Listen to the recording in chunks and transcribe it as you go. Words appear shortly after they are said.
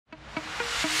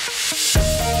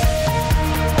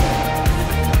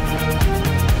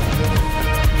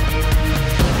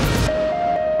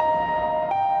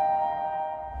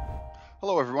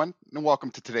everyone, and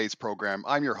welcome to today's program.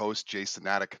 I'm your host, Jason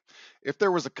Nadek. If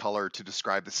there was a color to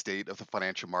describe the state of the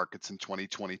financial markets in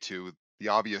 2022, the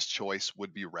obvious choice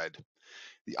would be red.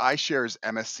 The iShares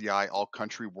MSCI All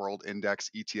Country World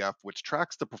Index ETF, which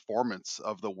tracks the performance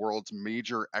of the world's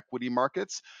major equity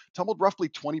markets, tumbled roughly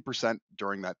 20%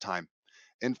 during that time.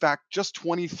 In fact, just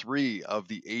 23 of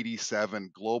the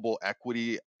 87 global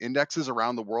equity indexes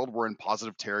around the world were in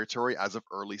positive territory as of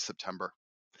early September.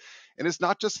 And it's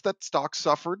not just that stocks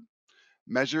suffered.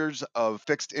 Measures of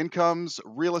fixed incomes,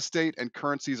 real estate, and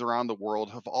currencies around the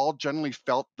world have all generally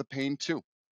felt the pain too.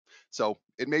 So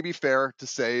it may be fair to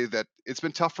say that it's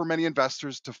been tough for many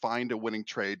investors to find a winning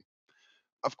trade.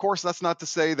 Of course, that's not to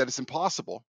say that it's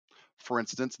impossible. For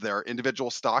instance, there are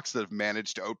individual stocks that have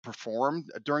managed to outperform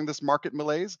during this market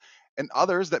malaise, and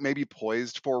others that may be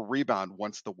poised for a rebound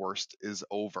once the worst is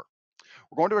over.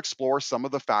 We're going to explore some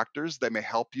of the factors that may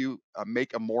help you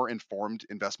make a more informed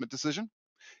investment decision.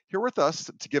 Here with us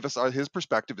to give us his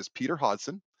perspective is Peter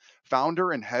Hodson,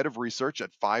 founder and head of research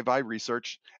at Five Eye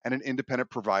Research and an independent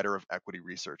provider of equity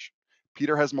research.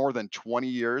 Peter has more than 20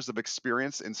 years of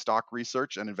experience in stock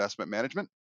research and investment management.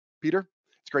 Peter,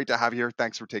 it's great to have you here.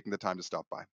 Thanks for taking the time to stop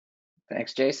by.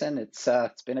 Thanks, Jason. It's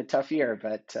been a tough year,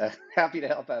 but happy to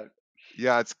help out.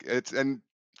 Yeah, it's and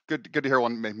good to hear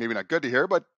one. Maybe not good to hear,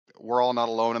 but we're all not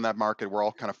alone in that market. We're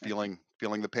all kind of feeling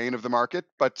the pain of the market.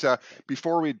 But Right.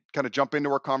 before we kind of jump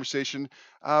into our conversation,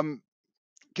 um,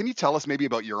 can you tell us maybe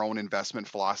about your own investment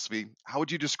philosophy? How would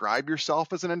you describe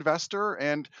yourself as an investor,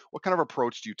 and what kind of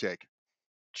approach do you take?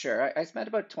 Sure. I spent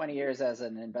about 20 years as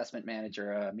an investment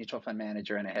manager, a mutual fund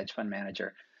manager, and a hedge fund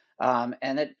manager.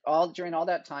 And it all during all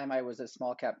that time, I was a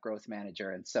small cap growth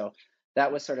manager, and so that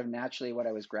was sort of naturally what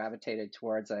I was gravitated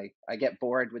towards. I get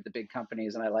bored with the big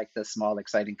companies, and I like the small,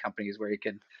 exciting companies where you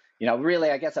can,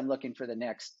 really. I guess I'm looking for the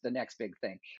next big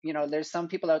thing. There's some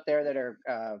people out there that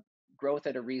are growth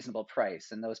at a reasonable price,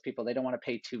 and those people they don't want to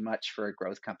pay too much for a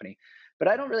growth company. But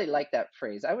I don't really like that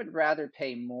phrase. I would rather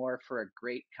pay more for a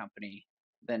great company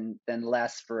than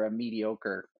less for a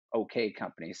mediocre okay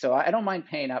company. So I don't mind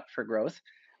paying up for growth,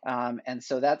 and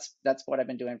so that's what I've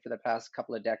been doing for the past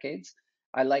couple of decades.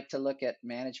 I like to look at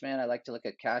management. I like to look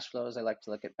at cash flows. I like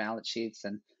to look at balance sheets,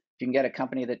 and if you can get a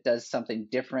company that does something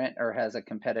different or has a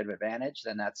competitive advantage,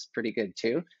 then that's pretty good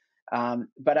too.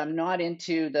 But I'm not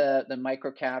into the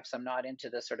micro caps. I'm not into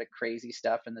the sort of crazy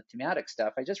stuff and the thematic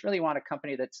stuff. I just really want a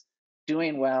company that's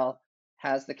doing well,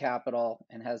 has the capital,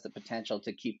 and has the potential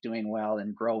to keep doing well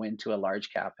and grow into a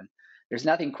large cap. And there's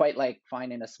nothing quite like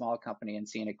finding a small company and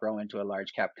seeing it grow into a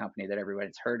large cap company that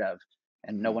everybody's heard of,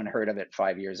 and no Mhm. one heard of it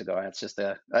 5 years ago.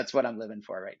 That's what I'm living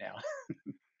for right now.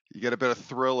 You get a bit of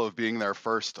thrill of being there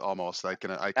first, almost. I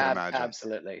can imagine.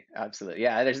 Absolutely, absolutely.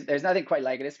 Yeah, there's nothing quite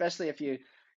like it, especially if you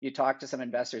talk to some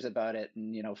investors about it,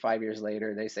 and 5 years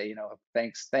later they say,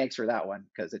 thanks for that one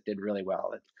because it did really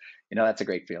well. That's a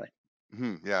great feeling.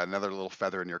 Yeah, another little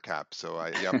feather in your cap. So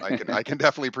I can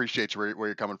definitely appreciate where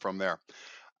you're coming from there.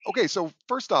 Okay, so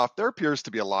first off, there appears to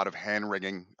be a lot of hand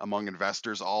wringing among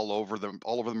investors all over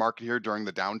the market here during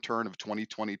the downturn of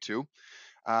 2022.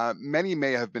 Many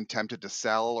may have been tempted to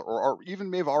sell, or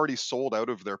even may have already sold out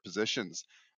of their positions.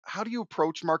 How do you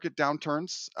approach market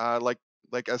downturns?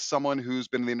 Like as someone who's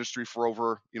been in the industry for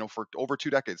over 2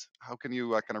 decades, how can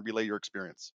you kind of relay your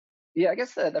experience? Yeah, I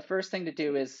guess the first thing to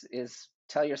do is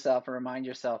tell yourself or remind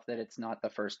yourself that it's not the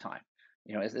first time.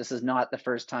 This is not the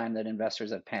first time that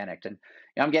investors have panicked. And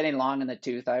I'm getting long in the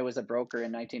tooth. I was a broker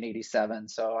in 1987,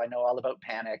 so I know all about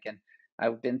panic, and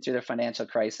I've been through the financial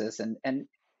crisis. And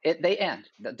they end.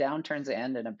 The downturns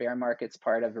end, and a bear market's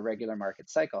part of a regular market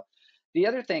cycle. The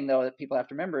other thing, though, that people have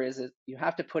to remember is that you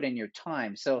have to put in your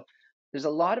time. So there's a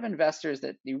lot of investors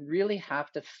that you really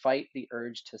have to fight the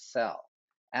urge to sell.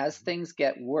 As Mhm. things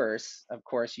get worse, of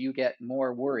course, you get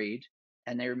more worried,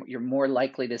 and you're more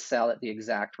likely to sell at the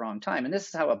exact wrong time. And this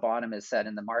is how a bottom is set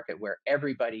in the market, where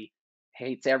everybody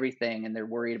hates everything and they're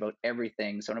worried about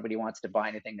everything. So nobody wants to buy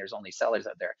anything. There's only sellers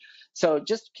out there. So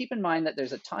just keep in mind that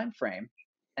there's a time frame,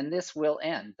 and this will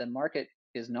end. The market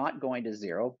is not going to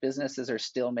zero. Businesses are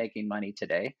still making money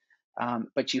today,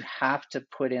 but you have to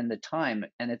put in the time.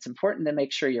 And it's important to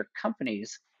make sure your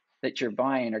companies that you're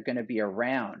buying are going to be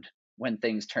around when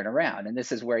things turn around. And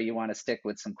this is where you want to stick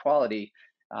with some quality.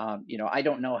 I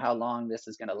don't know how long this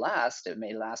is going to last. It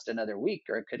may last another week,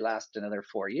 or it could last another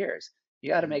 4 years. You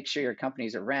got to Mhm. make sure your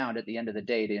company's around at the end of the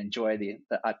day to enjoy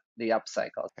the up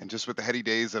cycle. And just with the heady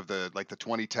days of the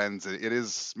 2010s, it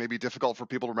is maybe difficult for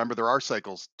people to remember there are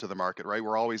cycles to the market, right?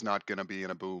 We're always not going to be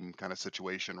in a boom kind of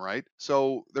situation, right?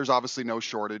 So there's obviously no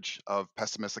shortage of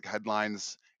pessimistic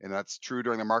headlines, and that's true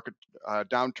during the market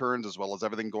downturns as well as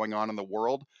everything going on in the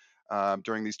world.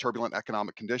 during these turbulent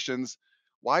economic conditions.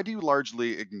 Why do you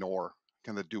largely ignore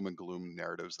kind of the doom and gloom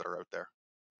narratives that are out there?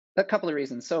 A couple of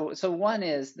reasons. So one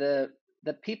is the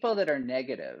people that are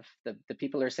negative, the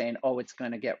people who are saying, "Oh, it's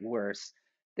going to get worse."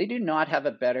 They do not have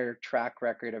a better track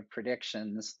record of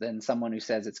predictions than someone who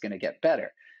says it's going to get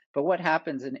better. But what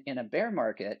happens in a bear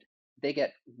market, they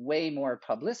get way more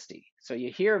publicity. So you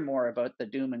hear more about the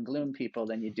doom and gloom people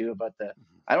than you do about the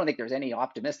Mhm. I don't think there's any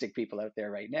optimistic people out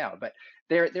there right now, but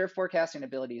their forecasting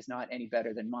ability is not any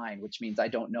better than mine, which means I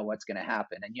don't know what's going to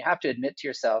happen. And you have to admit to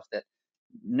yourself that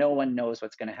no one knows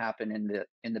what's going to happen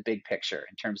in the big picture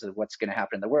in terms of what's going to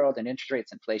happen in the world and interest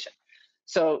rates, inflation.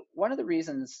 So one of the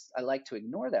reasons I like to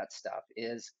ignore that stuff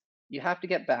is you have to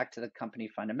get back to the company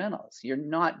fundamentals. You're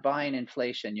not buying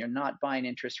inflation, you're not buying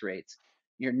interest rates,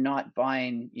 you're not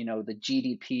buying, the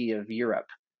GDP of Europe.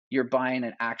 You're buying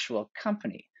an actual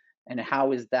company. And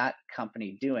how is that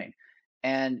company doing?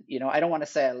 And I don't want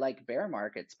to say I like bear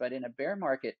markets, but in a bear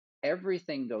market,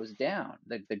 everything goes down.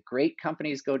 The great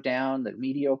companies go down, the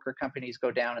mediocre companies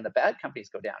go down, and the bad companies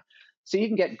go down. So you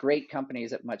can get great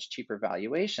companies at much cheaper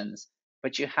valuations,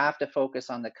 but you have to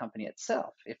focus on the company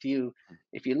itself. If you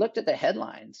looked at the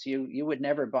headlines, you would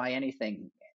never buy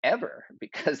anything ever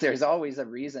because there's always a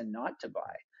reason not to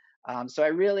buy. So I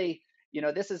really,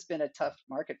 this has been a tough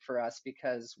market for us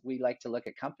because we like to look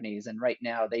at companies, and right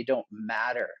now they don't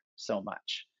matter so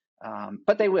much.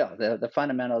 But they will. The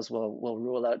fundamentals will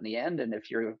rule out in the end. And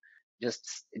if you're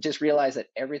just realize that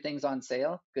everything's on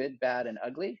sale, good, bad, and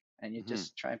ugly, and you Mhm.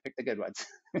 just try and pick the good ones.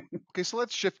 Okay, so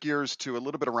let's shift gears to a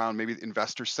little bit around maybe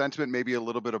investor sentiment, maybe a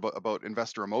little bit about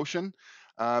investor emotion.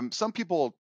 Some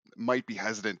people might be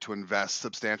hesitant to invest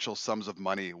substantial sums of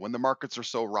money when the markets are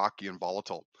so rocky and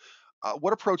volatile.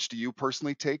 What approach do you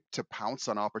personally take to pounce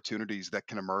on opportunities that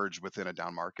can emerge within a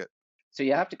down market? So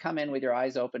you have to come in with your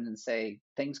eyes open and say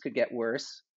things could get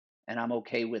worse, and I'm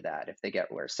okay with that if they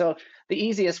get worse. So the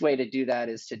easiest way to do that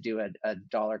is to do a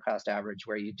dollar cost average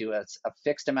where you do a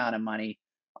fixed amount of money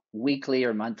weekly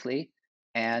or monthly.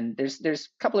 And there's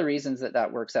a couple of reasons that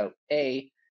that works out. A,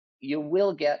 you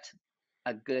will get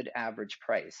a good average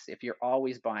price if you're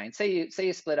always buying. Say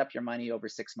you split up your money over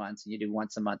 6 months and you do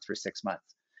once a month for 6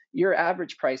 months. Your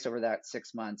average price over that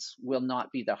 6 months will not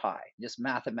be the high. Just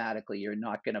mathematically, you're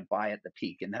not going to buy at the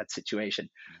peak in that situation.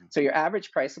 Mhm. So your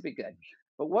average price will be good.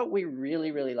 But what we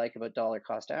really, really like about dollar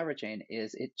cost averaging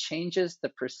is it changes the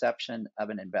perception of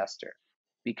an investor.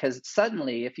 Because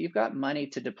suddenly, if you've got money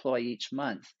to deploy each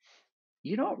month,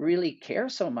 you don't really care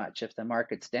so much if the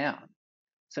market's down.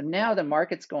 So now the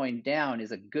market's going down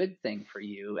is a good thing for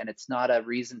you, and it's not a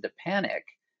reason to panic.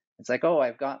 It's like, oh,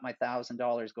 I've got my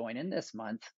 $1,000 going in this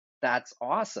month. That's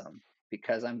awesome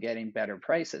because I'm getting better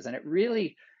prices, and it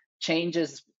really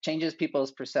changes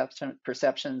people's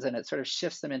perceptions, and it sort of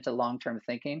shifts them into long term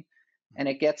thinking, and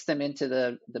it gets them into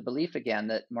the belief again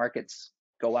that markets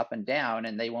go up and down,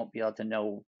 and they won't be able to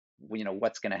know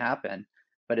what's going to happen.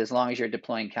 But as long as you're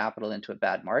deploying capital into a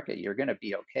bad market, you're going to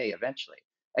be okay eventually.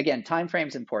 Again, time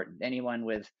frame's important. Anyone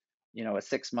with a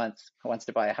 6 month who wants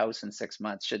to buy a house in 6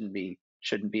 months shouldn't be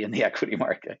in the equity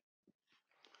market.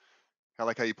 I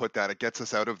like how you put that. It gets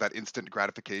us out of that instant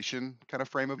gratification kind of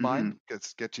frame of Hmm. mind.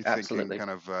 Gets you thinking Absolutely.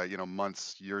 kind of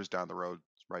months, years down the road.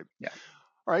 Right. Yeah.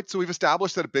 All right, so we've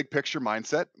established that a big picture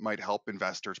mindset might help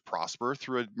investors prosper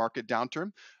through a market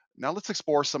downturn. Now let's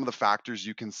explore some of the factors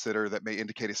you consider that may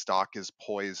indicate a stock is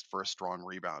poised for a strong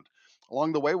rebound.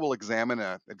 Along the way, we'll examine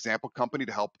an example company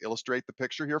to help illustrate the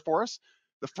picture here for us.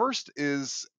 The first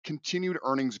is continued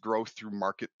earnings growth through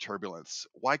market turbulence.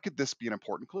 Why could this be an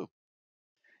important clue?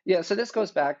 Yeah. So this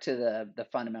goes back to the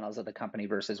fundamentals of the company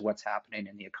versus what's happening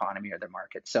in the economy or the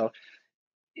market. So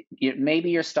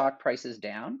maybe your stock price is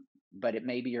down, but it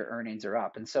maybe your earnings are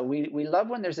up. And so we love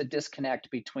when there's a disconnect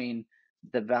between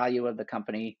the value of the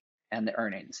company and the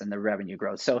earnings and the revenue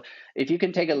growth. So if you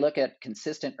can take a look at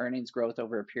consistent earnings growth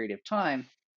over a period of time,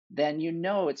 then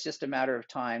it's just a matter of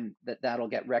time that that'll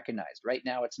get recognized. Right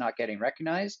now, it's not getting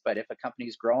recognized, but if a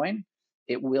company's growing,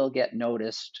 it will get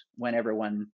noticed when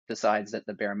everyone decides that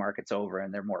the bear market's over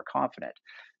and they're more confident.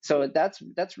 So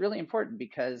that's really important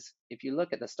because if you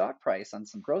look at the stock price on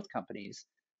some growth companies,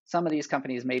 some of these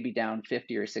companies may be down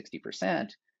 50 or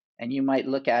 60%, and you might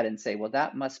look at it and say, well,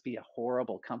 that must be a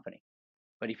horrible company.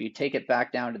 But if you take it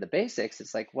back down to the basics,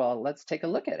 it's like, well, let's take a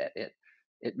look at it.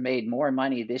 It made more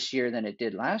money this year than it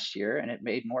did last year, and it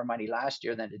made more money last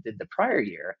year than it did the prior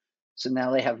year. So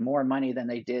now they have more money than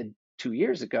they did 2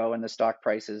 years ago, and the stock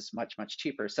price is much, much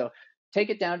cheaper. So take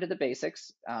it down to the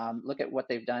basics. Look at what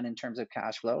they've done in terms of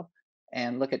cash flow,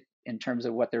 and look at in terms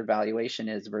of what their valuation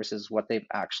is versus what they've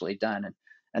actually done.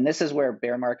 And this is where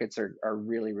bear markets are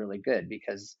really, really good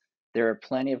because There are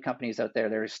plenty of companies out there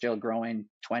that are still growing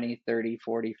 20, 30,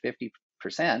 40,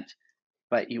 50%,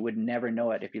 but you would never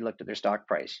know it if you looked at their stock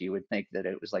price. You would think that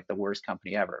it was like the worst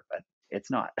company ever, but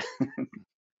it's not.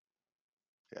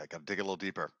 Yeah, got to dig a little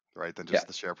deeper, right, than Yeah. just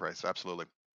the share price. Absolutely.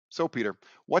 So, Peter,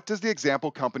 what does the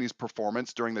example company's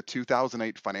performance during the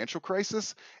 2008 financial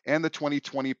crisis and the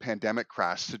 2020 pandemic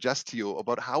crash suggest to you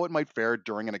about how it might fare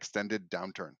during an extended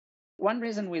downturn? One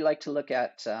reason we like to look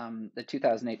at the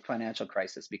 2008 financial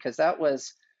crisis, because that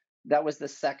was the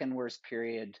second worst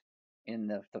period in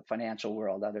the financial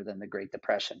world, other than the Great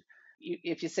Depression.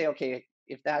 If you say, okay,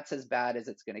 if that's as bad as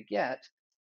it's going to get,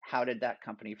 how did that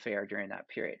company fare during that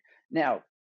period? Now,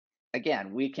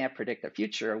 again, we can't predict the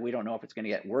future. We don't know if it's going to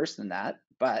get worse than that,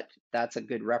 but that's a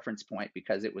good reference point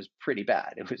because it was pretty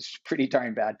bad. It was pretty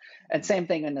darn bad. And Mhm. same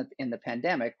thing in the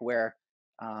pandemic, where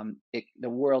the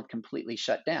world completely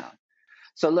shut down.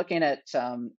 So looking at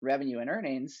revenue and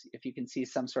earnings, if you can see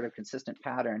some sort of consistent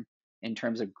pattern in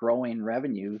terms of growing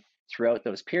revenue throughout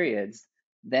those periods,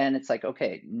 then it's like,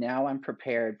 okay, now I'm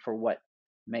prepared for what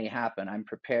may happen. I'm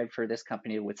prepared for this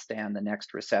company to withstand the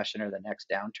next recession or the next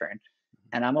downturn.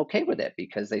 And I'm okay with it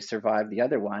because they survived the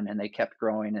other one and they kept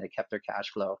growing and they kept their cash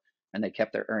flow and they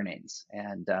kept their earnings.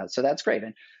 And so that's great.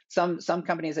 And some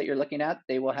companies that you're looking at,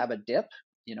 they will have a dip.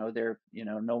 They're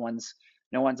no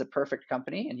one's a perfect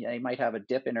company, and they might have a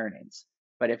dip in earnings.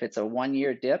 But if it's a 1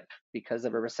 year dip because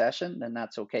of a recession, then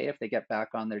that's okay. If they get back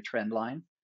on their trend line,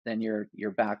 then you're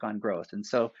back on growth. And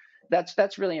so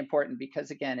that's really important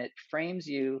because again, it frames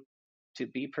you to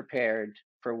be prepared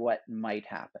for what might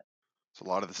happen. So a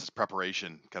lot of this is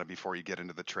preparation, kind of before you get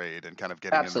into the trade, and kind of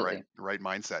getting in the right Absolutely. right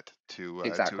mindset to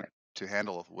Exactly.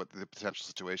 handle what the potential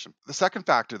situation. The second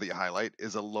factor that you highlight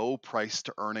is a low price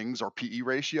to earnings or PE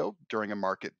ratio during a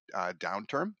market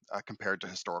downturn compared to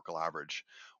historical average.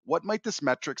 What might this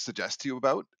metric suggest to you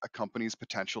about a company's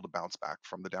potential to bounce back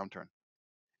from the downturn?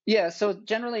 Yeah, so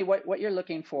generally what you're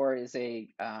looking for is a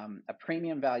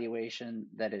premium valuation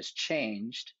that has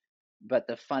changed, but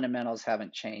the fundamentals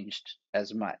haven't changed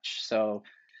as much. So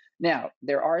now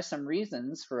there are some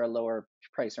reasons for a lower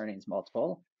price earnings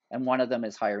multiple, and one of them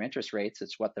is higher interest rates.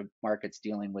 It's what the market's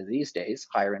dealing with these days.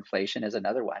 Higher inflation is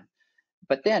another one.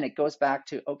 But then it goes back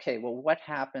to, okay, well, what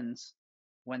happens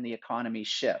when the economy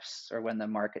shifts or when the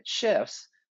market shifts?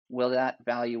 Will that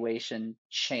valuation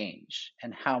change?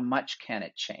 And how much can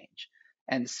it change?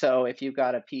 And so if you've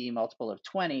got a PE multiple of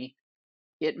 20,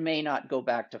 it may not go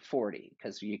back to 40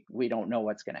 because we don't know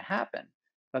what's going to happen,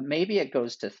 but maybe it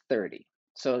goes to 30.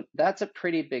 So that's a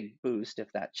pretty big boost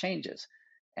if that changes.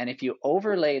 And if you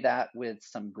overlay that with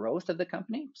some growth of the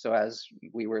company, so as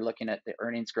we were looking at the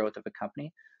earnings growth of the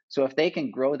company, so if they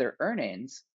can grow their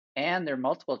earnings and their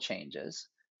multiple changes,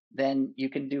 then you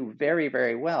can do very,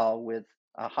 very well with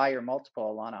a higher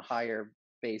multiple on a higher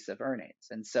base of earnings.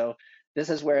 And so this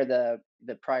is where the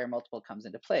prior multiple comes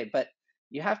into play. But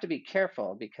you have to be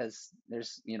careful because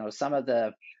there's some of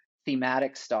the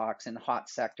thematic stocks in hot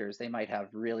sectors, they might have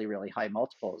really, really high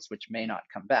multiples which may not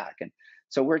come back. And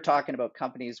so we're talking about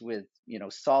companies with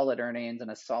solid earnings and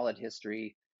a solid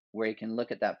history, where you can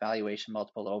look at that valuation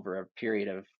multiple over a period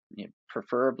of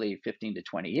preferably 15 to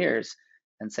 20 years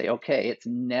and say, okay, it's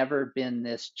never been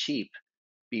this cheap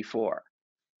before,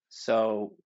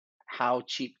 so how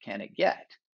cheap can it get?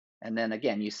 And then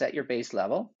again, you set your base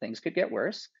level. Things could get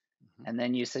worse. Mhm. And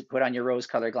then you put on your rose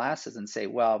colored glasses and say,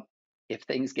 well, if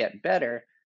things get better,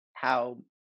 how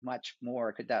much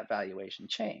more could that valuation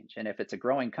change? And if it's a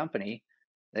growing company,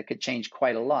 that could change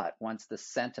quite a lot once the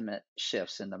sentiment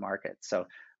shifts in the market. So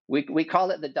we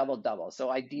call it the double double. So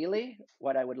ideally,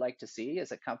 what I would like to see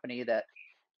is a company that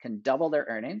can double their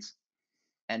earnings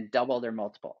and double their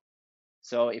multiple.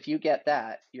 So if you get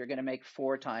that, you're going to make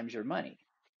 4 times your money.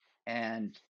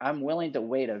 And I'm willing to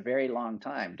wait a very long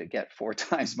time to get 4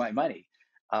 times my money.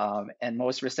 And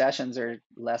most recessions are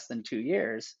less than 2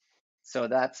 years. So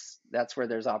that's where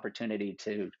there's opportunity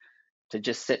to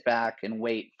just sit back and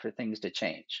wait for things to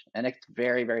change. And it's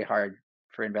very, very hard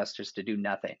for investors to do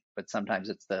nothing, but sometimes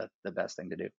it's the best thing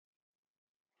to do.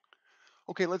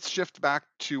 Okay, let's shift back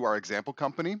to our example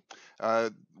company.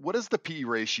 What does the PE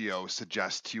ratio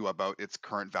suggest to you about its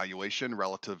current valuation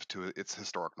relative to its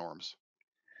historic norms?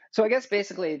 So I guess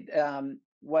basically,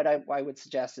 what I would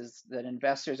suggest is that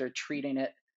investors are treating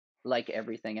it like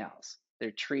everything else.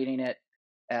 They're treating it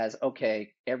as,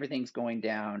 okay, everything's going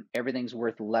down, everything's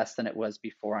worth less than it was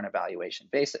before on a valuation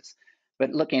basis.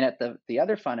 But looking at the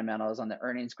other fundamentals on the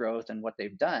earnings growth and what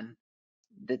they've done,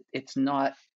 that it's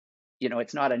not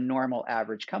a normal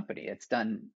average company. It's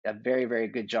done a very, very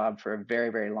good job for a very,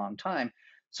 very long time.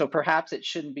 So perhaps it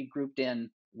shouldn't be grouped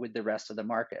in with the rest of the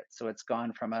market. So it's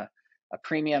gone from a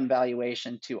premium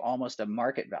valuation to almost a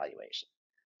market valuation.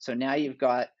 So now you've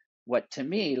got what to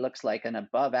me looks like an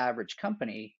above average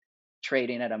company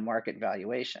trading at a market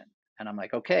valuation. And I'm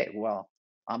like, okay, well,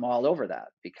 I'm all over that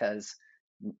because,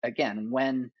 again,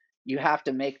 when you have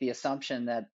to make the assumption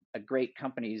that a great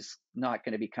company's not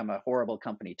going to become a horrible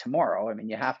company tomorrow, I mean,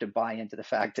 you have to buy into the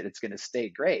fact that it's going to stay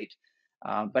great.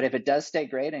 But if it does stay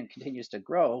great and continues to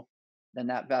grow, then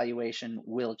that valuation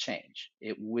will change.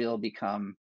 It will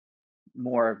become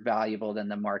more valuable than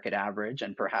the market average,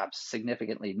 and perhaps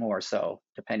significantly more so,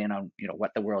 depending on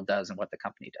what the world does and what the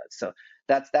company does. So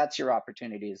that's your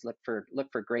opportunity, is look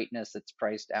for greatness that's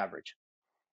priced average.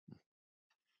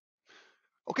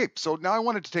 Okay, so now I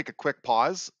wanted to take a quick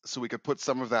pause so we could put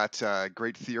some of that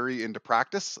great theory into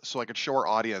practice so I could show our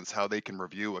audience how they can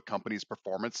review a company's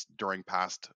performance during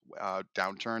past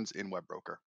downturns in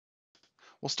WebBroker.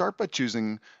 We'll start by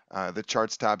choosing the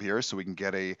charts tab here so we can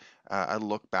get a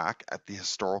look back at the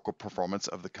historical performance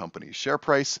of the company's share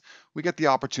price. We get the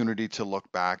opportunity to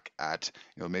look back at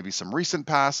maybe some recent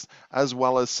past as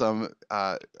well as some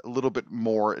a little bit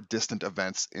more distant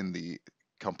events in the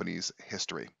company's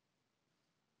history.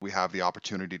 We have the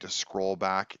opportunity to scroll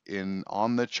back in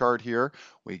on the chart here.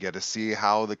 We get to see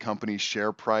how the company's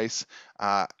share price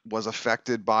was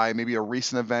affected by maybe a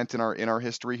recent event in our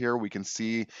history here. We can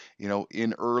see,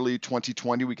 in early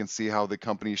 2020, we can see how the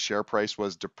company's share price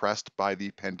was depressed by the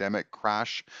pandemic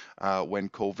crash when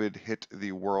COVID hit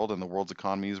the world and the world's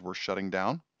economies were shutting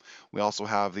down. We also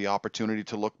have the opportunity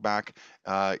to look back,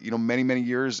 many, many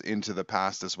years into the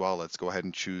past as well. Let's go ahead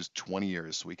and choose 20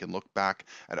 years so we can look back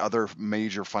at other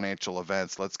major financial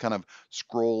events. Let's kind of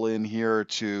scroll in here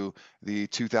to the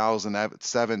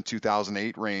 2007,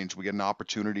 2008 range. We get an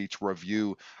opportunity to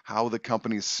review how the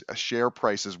company's share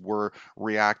prices were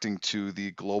reacting to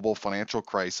the global financial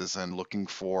crisis and looking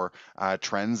for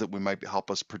trends that we might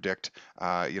help us predict,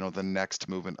 the next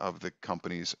movement of the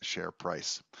company's share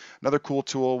price. Another cool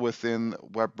tool within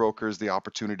web brokers, the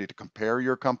opportunity to compare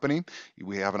your company.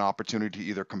 We have an opportunity to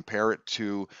either compare it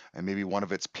to maybe one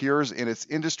of its peers in its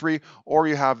industry, or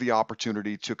you have the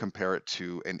opportunity to compare it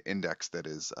to an index that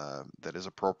is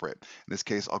appropriate. In this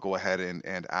case, I'll go ahead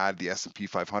and add the S&P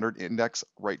 500 index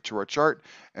right to our chart,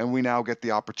 and we now get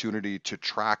the opportunity to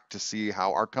track to see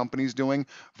how our company's doing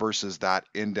versus that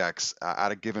index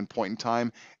at a given point in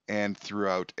time and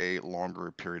throughout a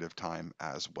longer period of time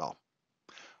as well.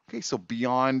 Okay, so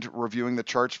beyond reviewing the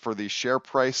charts for the share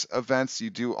price events, you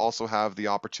do also have the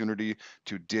opportunity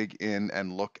to dig in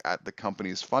and look at the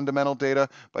company's fundamental data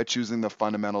by choosing the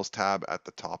fundamentals tab at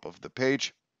the top of the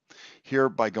page. Here,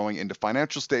 by going into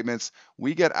financial statements,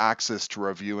 we get access to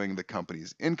reviewing the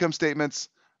company's income statements,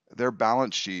 their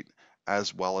balance sheet,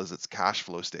 as well as its cash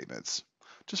flow statements.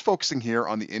 Just focusing here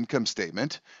on the income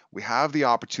statement, we have the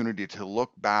opportunity to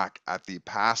look back at the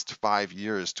past 5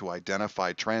 years to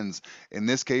identify trends. In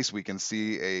this case, we can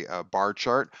see a bar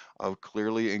chart of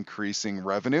clearly increasing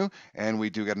revenue, and we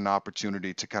do get an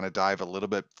opportunity to kind of dive a little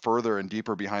bit further and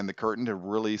deeper behind the curtain to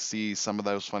really see some of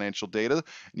those financial data.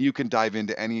 You can dive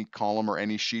into any column or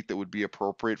any sheet that would be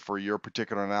appropriate for your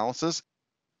particular analysis.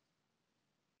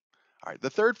 All right,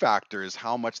 the third factor is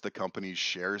how much the company's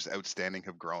shares outstanding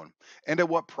have grown and at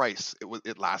what price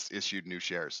it last issued new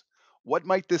shares. What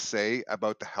might this say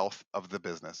about the health of the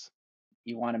business?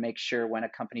 You want to make sure when a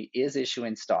company is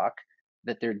issuing stock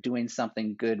that they're doing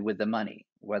something good with the money,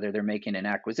 whether they're making an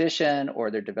acquisition or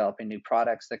they're developing new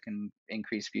products that can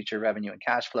increase future revenue and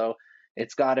cash flow.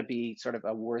 It's got to be sort of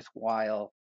a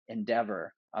worthwhile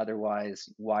endeavor. Otherwise,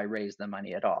 why raise the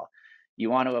money at all? You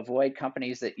want to avoid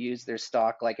companies that use their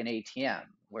stock like an ATM,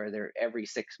 where they're every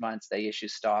 6 months they issue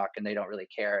stock and they don't really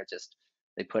care. It just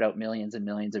they put out millions and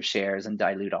millions of shares and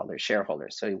dilute all their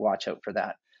shareholders. So you watch out for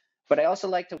that. But I also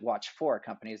like to watch for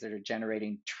companies that are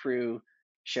generating true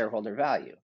shareholder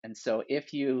value. And so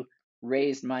if you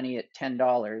raised money at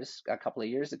 $10 a couple of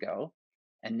years ago,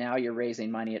 and now you're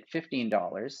raising money at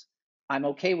 $15, I'm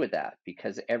okay with that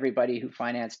because everybody who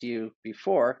financed you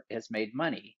before has made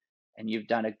money and you've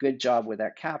done a good job with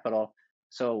that capital.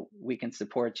 So we can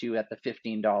support you at the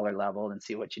 $15 level and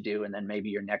see what you do. And then maybe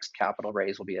your next capital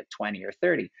raise will be at 20 or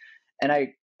 30. And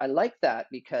I like that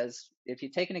because if you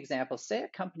take an example, say a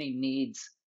company needs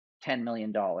 $10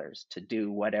 million to do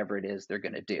whatever it is they're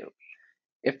going to do.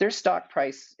 If their stock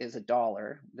price is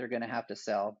 $1, they're going to have to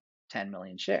sell 10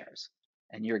 million shares,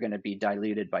 and you're going to be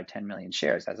diluted by 10 million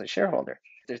shares as a shareholder.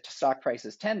 If their stock price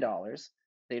is $10,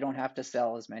 they don't have to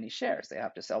sell as many shares. They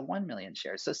have to sell 1 million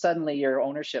shares. So suddenly your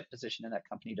ownership position in that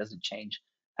company doesn't change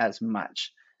as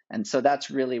much. And so that's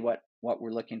really what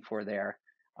we're looking for there.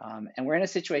 And we're in a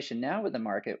situation now with the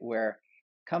market where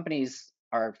companies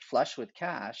are flush with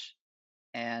cash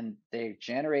and they're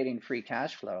generating free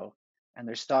cash flow and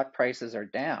their stock prices are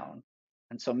down.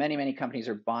 And so many companies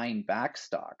are buying back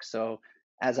stock. So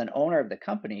as an owner of the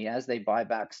company, as they buy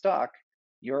back stock,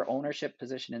 your ownership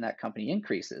position in that company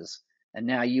increases. And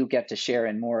now you get to share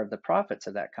in more of the profits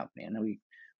of that company. And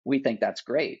we think that's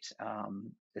great,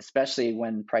 especially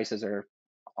when prices are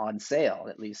on sale.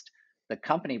 At least the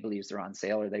company believes they're on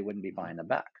sale, or they wouldn't be buying them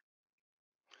back.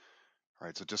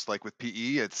 Right. So just like with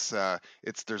PE, it's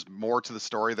there's more to the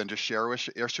story than just share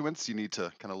issuance. You need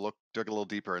to kind of dig a little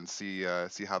deeper and see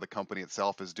how the company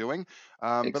itself is doing.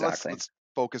 But Exactly. let's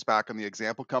focus back on the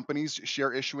example companies'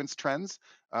 share issuance trends.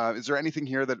 Is there anything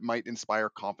here that might inspire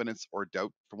confidence or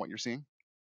doubt from what you're seeing?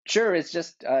 Sure, it's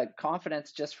just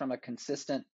confidence just from a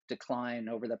consistent decline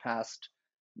over the past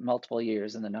multiple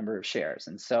years in the number of shares.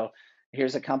 And so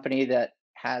here's a company that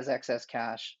has excess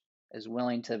cash, is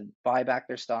willing to buy back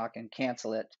their stock and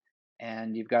cancel it.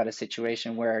 And you've got a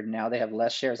situation where now they have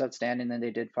less shares outstanding than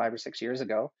they did 5 or 6 years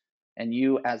ago. And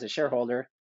you, as a shareholder,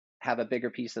 have a bigger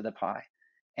piece of the pie.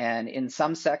 And in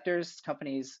some sectors,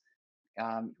 companies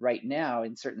right now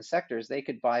in certain sectors, they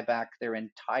could buy back their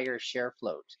entire share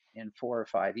float in 4 or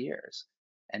 5 years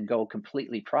and go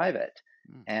completely private.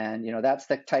 Mm, And that's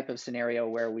the type of scenario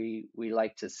where we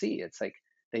like to see. It's like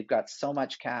they've got so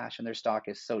much cash and their stock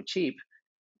is so cheap,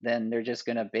 then they're just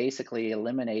going to basically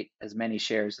eliminate as many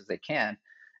shares as they can.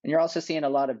 And you're also seeing a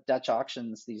lot of Dutch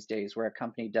auctions these days where a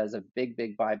company does a big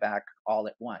buyback all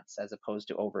at once, as opposed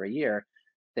to over a year.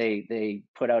 They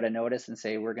put out a notice and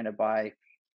say we're going to buy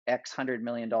X $100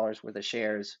 million worth of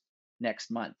shares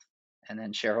next month. And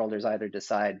then shareholders either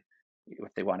decide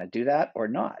if they want to do that or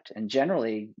not. And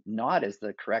generally, not is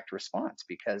the correct response,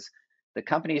 because the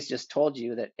company's just told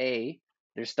you that A,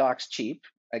 their stock's cheap,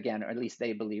 again, or at least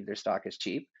they believe their stock is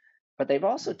cheap. But they've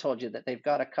also mm, told you that they've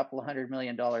got a couple of $100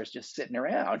 million just sitting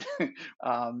around.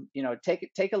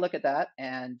 Take a look at that,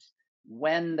 and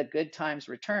when the good times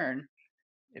return,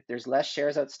 if there's less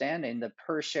shares outstanding, the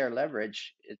per share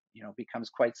leverage becomes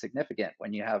quite significant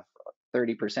when you have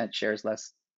 30% shares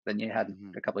less than you had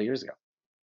mhm. a couple of years ago.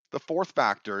 The fourth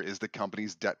factor is the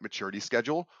company's debt maturity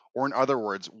schedule, or in other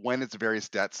words, when its various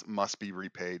debts must be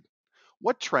repaid.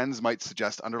 What trends might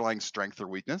suggest underlying strength or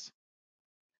weakness?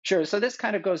 Sure. So this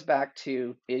kind of goes back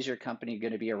to, is your company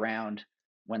going to be around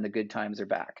when the good times are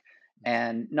back?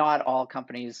 And not all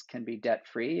companies can be debt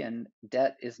free, and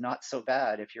debt is not so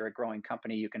bad. If you're a growing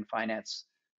company, you can finance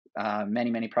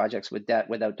many projects with debt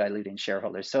without diluting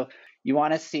shareholders. So you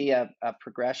want to see a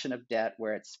progression of debt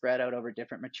where it's spread out over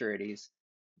different maturities,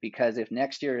 because if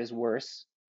next year is worse,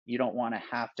 you don't want to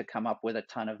have to come up with a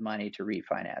ton of money to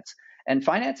refinance. And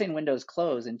financing windows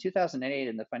closed in 2008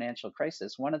 in the financial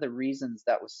crisis. One of the reasons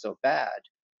that was so bad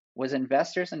was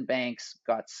investors and banks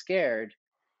got scared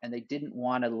and they didn't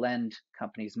want to lend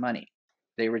companies money.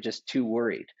 They were just too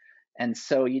worried. And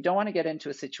so you don't want to get into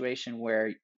a situation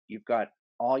where you've got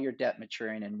all your debt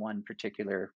maturing in one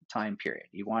particular time period.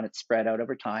 You want it spread out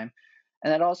over time.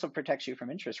 And that also protects you from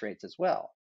interest rates as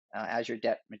well. As your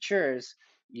debt matures,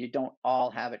 you don't all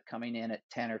have it coming in at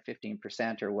 10 or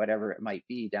 15% or whatever it might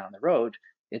be down the road.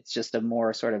 It's just a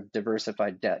more sort of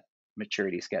diversified debt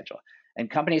maturity schedule. And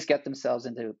companies get themselves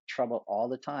into trouble all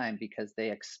the time because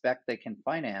they expect they can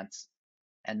finance,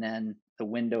 and then the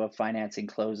window of financing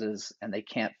closes and they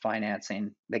can't finance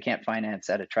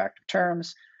at attractive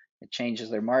terms. It changes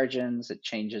their margins, it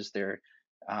changes their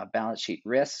balance sheet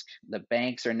risk. The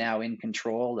banks are now in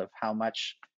control of how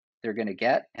much they're going to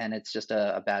get, and it's just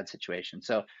a bad situation.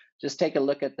 So just take a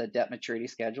look at the debt maturity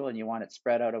schedule, and you want it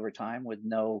spread out over time with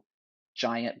no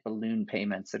giant balloon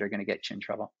payments that are going to get you in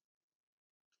trouble.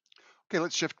 Okay,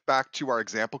 let's shift back to our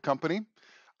example company.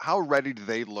 How ready do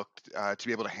they look to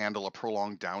be able to handle a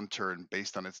prolonged downturn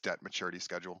based on its debt maturity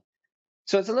schedule?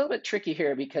 So it's a little bit tricky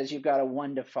here because you've got a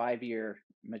 1 to 5 year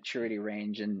maturity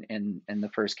range in the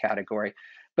first category.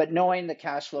 But knowing the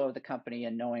cash flow of the company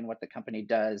and knowing what the company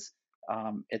does,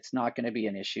 it's not going to be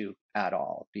an issue at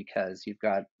all, because you've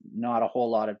got not a whole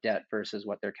lot of debt versus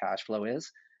what their cash flow is.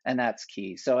 And that's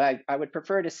key. So I would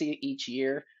prefer to see each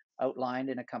year outlined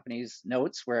in a company's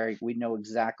notes where we know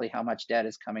exactly how much debt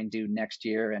is coming due next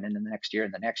year and in the next year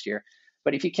and the next year.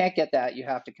 But if you can't get that, you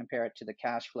have to compare it to the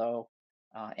cash flow,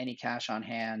 any cash on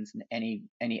hand, and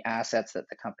any assets that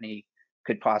the company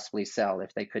could possibly sell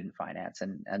if they couldn't finance,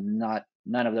 and not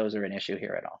none of those are an issue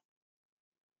here at all.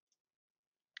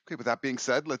 Okay, with that being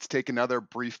said, let's take another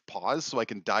brief pause so I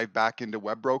can dive back into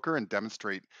WebBroker and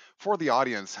demonstrate for the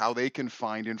audience how they can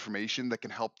find information that can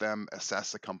help them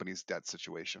assess a company's debt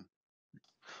situation.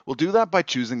 We'll do that by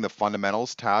choosing the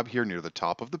Fundamentals tab here near the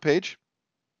top of the page.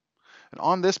 And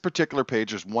on this particular page,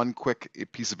 there's one quick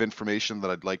piece of information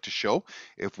that I'd like to show.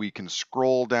 If we can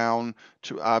scroll down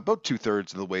to about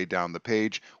 2/3 of the way down the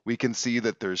page, we can see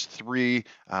that there's three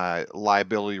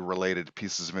liability related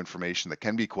pieces of information that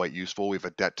can be quite useful. We have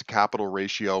a debt to capital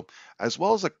ratio, as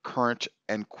well as a current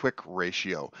and quick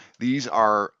ratio. These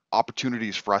are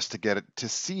opportunities for us to get it to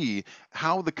see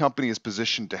how the company is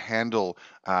positioned to handle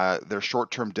their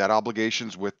short-term debt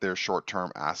obligations with their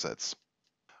short-term assets.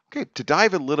 Okay, to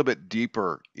dive a little bit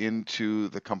deeper into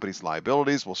the company's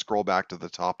liabilities, we'll scroll back to the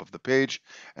top of the page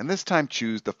and this time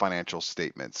choose the financial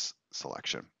statements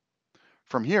selection.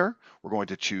 From here, we're going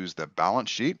to choose the balance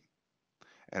sheet.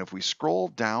 And if we scroll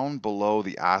down below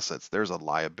the assets, there's a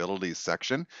liabilities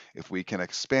section. If we can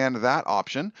expand that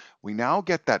option, we now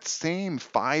get that same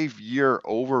 5-year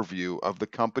overview of the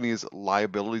company's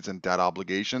liabilities and debt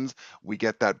obligations. We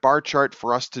get that bar chart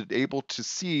for us to be able to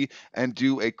see and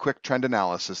do a quick trend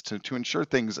analysis to ensure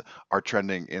things are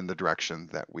trending in the direction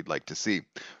that we'd like to see.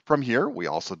 From here, we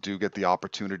also do get the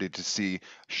opportunity to see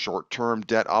short-term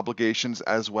debt obligations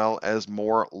as well as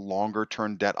more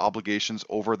longer-term debt obligations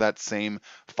over that same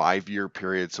 5-year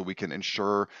period, so we can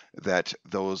ensure that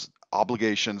those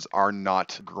obligations are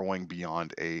not growing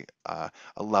beyond a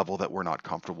level that we're not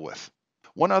comfortable with.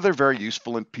 One other very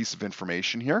useful piece of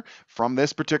information here from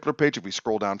this particular page, if we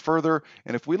scroll down further,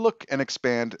 and if we look and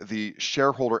expand the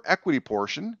shareholder equity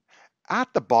portion,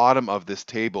 at the bottom of this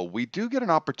table, we do get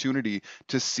an opportunity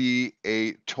to see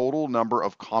a total number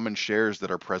of common shares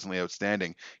that are presently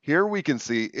outstanding. Here we can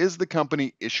see, is the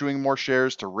company issuing more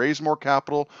shares to raise more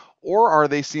capital, or are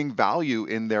they seeing value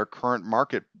in their current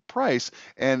market price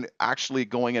and actually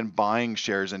going and buying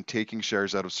shares and taking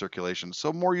shares out of circulation?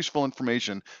 So more useful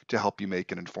information to help you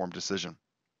make an informed decision.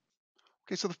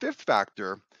 Okay, so the fifth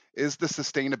factor is the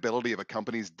sustainability of a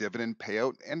company's dividend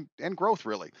payout and growth,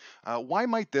 really. Why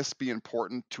might this be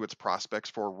important to its prospects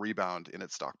for a rebound in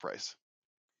its stock price?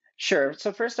 Sure.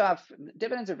 So first off,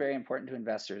 dividends are very important to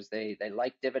investors. They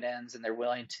like dividends and they're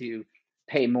willing to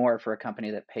pay more for a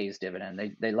company that pays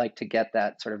dividend. They like to get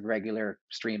that sort of regular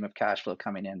stream of cash flow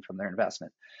coming in from their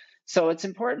investment. So it's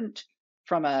important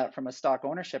from a stock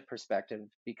ownership perspective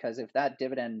because if that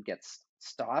dividend gets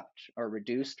stopped or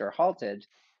reduced or halted,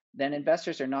 then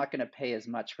investors are not going to pay as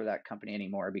much for that company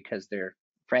anymore because they're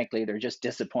frankly they're just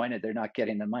disappointed they're not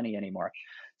getting the money anymore.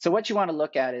 So what you want to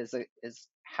look at is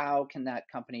how can that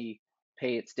company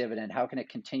pay its dividend? How can it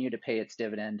continue to pay its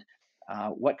dividend?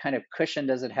 What kind of cushion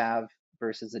does it have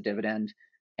versus a dividend?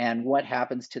 And what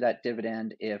happens to that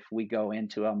dividend if we go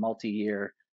into a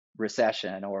multi-year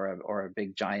recession or a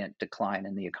big giant decline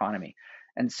in the economy?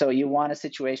 And so you want a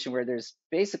situation where there's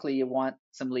basically you want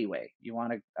some leeway. You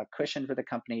want a cushion for the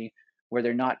company where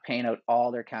they're not paying out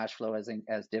all their cash flow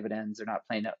as dividends. They're not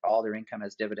paying out all their income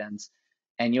as dividends.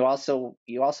 And you also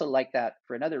like that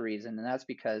for another reason, and that's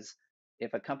because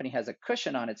if a company has a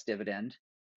cushion on its dividend,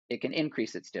 it can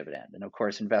increase its dividend. And of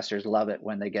course, investors love it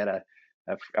when they get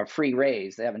a free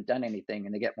raise. They haven't done anything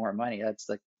and they get more money. That's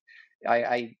like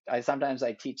I sometimes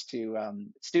I teach to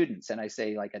students and I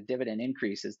say like a dividend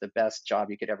increase is the best job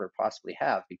you could ever possibly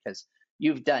have because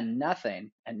you've done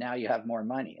nothing and now you have more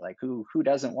money. Like who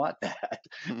doesn't want that?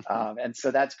 And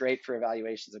so that's great for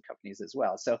evaluations of companies as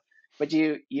well. So, but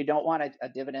you don't want a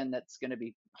dividend that's going to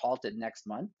be halted next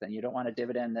month, and you don't want a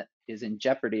dividend that is in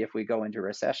jeopardy if we go into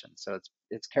recession. So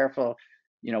it's careful.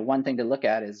 You know, one thing to look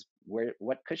at is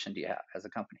what cushion do you have as a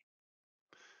company?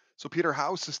 So, Peter,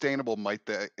 how sustainable might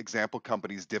the example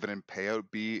company's dividend payout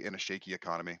be in a shaky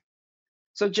economy?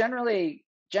 So generally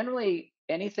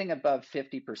anything above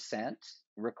 50%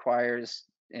 requires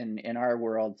in our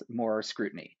world more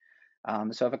scrutiny.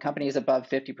 So if a company is above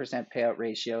 50% payout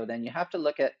ratio, then you have to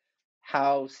look at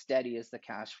how steady is the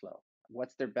cash flow.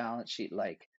 What's their balance sheet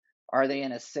like? Are they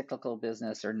in a cyclical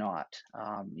business or not?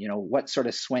 You know, what sort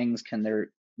of swings can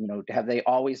there, you know, have they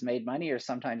always made money or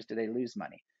sometimes do they lose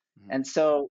money? Mhm. And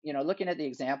so, you know, looking at the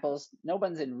examples, no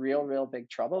one's in real big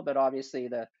trouble, but obviously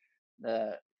the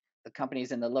the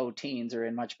companies in the low teens are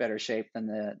in much better shape than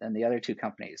the other two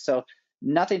companies. So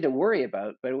nothing to worry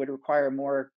about, but it would require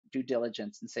more due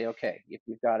diligence and say, okay, if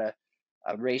you've got a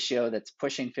ratio that's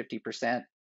pushing 50%,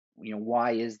 you know,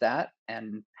 why is that?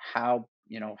 And how,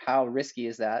 you know, how risky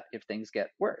is that if things get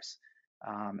worse?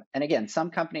 And again, some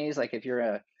companies, like if you're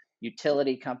a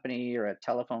utility company or a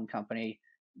telephone company,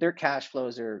 their cash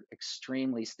flows are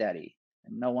extremely steady.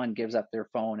 And no one gives up their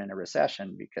phone in a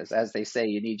recession because, as they say,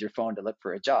 you need your phone to look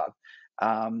for a job.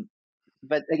 Um,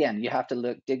 but again, you have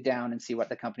to dig down and see what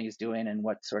the company is doing and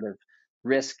what sort of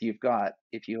risk you've got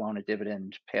if you own a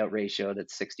dividend payout ratio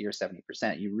that's 60 or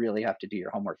 70%. You really have to do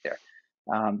your homework there.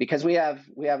 Because we have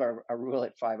a rule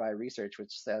at 5i Research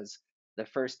which says the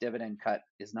first dividend cut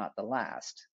is not the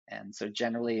last. And so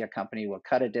generally a company will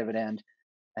cut a dividend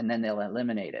and then they'll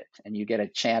eliminate it. And you get a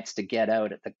chance to get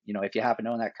out at the, if you happen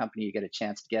to own that company, you get a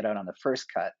chance to get out on the first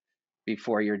cut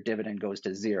before your dividend goes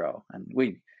to zero. And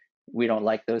we don't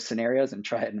like those scenarios and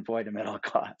try and avoid them at all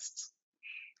costs.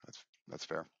 That's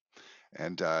fair.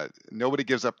 And nobody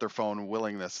gives up their phone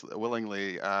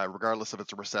willingly, regardless if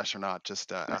it's a recession or not.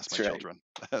 Just ask my That's right. children.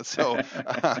 So,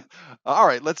 all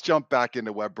right, let's jump back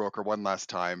into WebBroker one last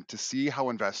time to see how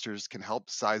investors can help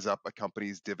size up a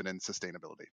company's dividend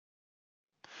sustainability.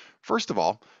 First of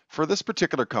all, for this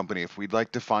particular company, if we'd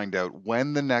like to find out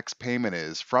when the next payment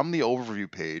is from the overview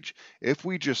page, if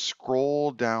we just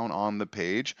scroll down on the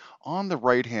page, on the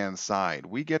right-hand side,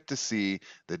 we get to see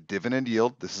the dividend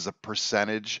yield. This is a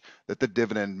percentage that the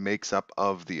dividend makes up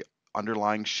of the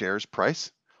underlying shares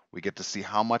price. We get to see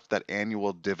how much that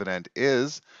annual dividend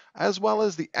is, as well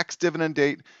as the ex-dividend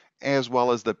date, as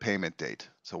well as the payment date.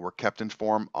 So we're kept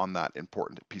informed on that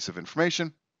important piece of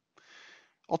information.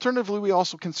 Alternatively, we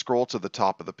also can scroll to the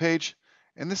top of the page,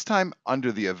 and this time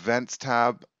under the Events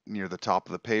tab near the top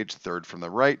of the page, third from the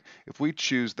right, if we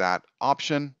choose that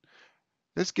option,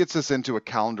 this gets us into a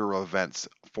calendar of events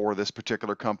for this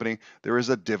particular company. There is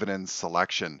a dividend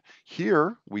selection.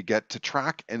 Here, we get to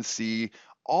track and see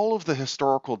all of the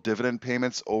historical dividend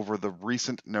payments over the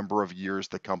recent number of years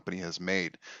the company has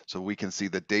made. So we can see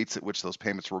the dates at which those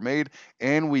payments were made,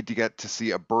 and we get to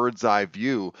see a bird's eye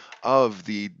view of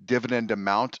the dividend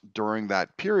amount during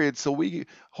that period. So we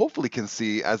hopefully can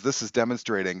see, as this is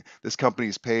demonstrating, this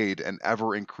company's paid an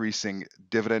ever increasing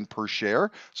dividend per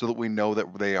share so that we know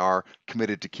that they are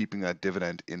committed to keeping that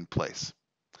dividend in place.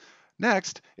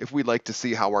 Next, if we'd like to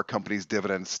see how our company's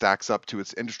dividend stacks up to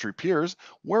its industry peers,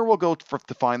 where we'll go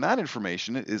to find that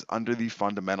information is under the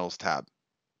Fundamentals tab.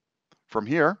 From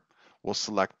here, we'll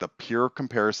select the Peer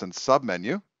Comparison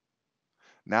submenu.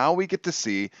 Now we get to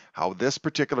see how this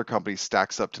particular company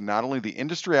stacks up to not only the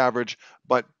industry average,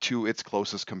 but to its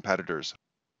closest competitors.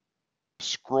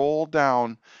 Scroll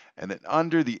down, and then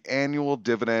under the annual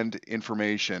dividend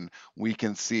information, we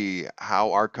can see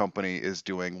how our company is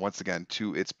doing once again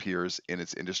to its peers in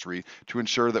its industry to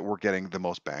ensure that we're getting the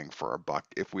most bang for our buck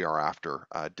if we are after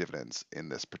dividends in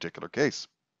this particular case.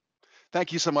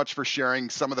 Thank you so much for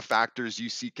sharing some of the factors you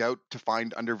seek out to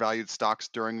find undervalued stocks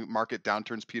during market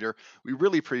downturns, Peter. We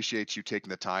really appreciate you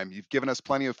taking the time. You've given us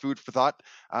plenty of food for thought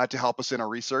to help us in our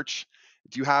research.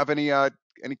 Do you have any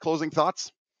closing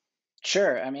thoughts?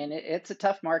 Sure. I mean, it's a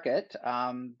tough market,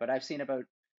 but I've seen about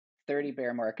 30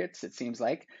 bear markets, it seems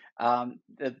like.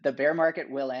 The bear market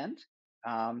will end.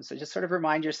 So just sort of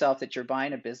remind yourself that you're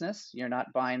buying a business, you're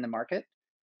not buying the market.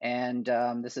 And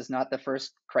this is not the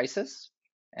first crisis,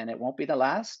 and it won't be the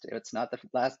last. It's not the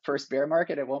first bear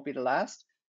market, it won't be the last.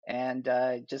 And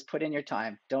just put in your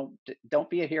time. Don't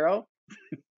be a hero.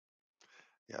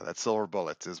 Yeah, that silver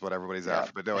bullet is what everybody's Yeah.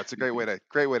 after. But no, it's a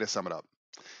great way to sum it up.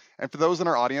 And for those in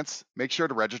our audience, make sure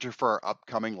to register for our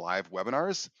upcoming live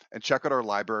webinars and check out our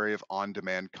library of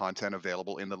on-demand content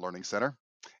available in the Learning Center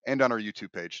and on our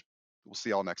YouTube page. We'll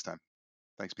see you all next time.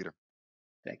 Thanks, Peter.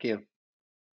 Thank you.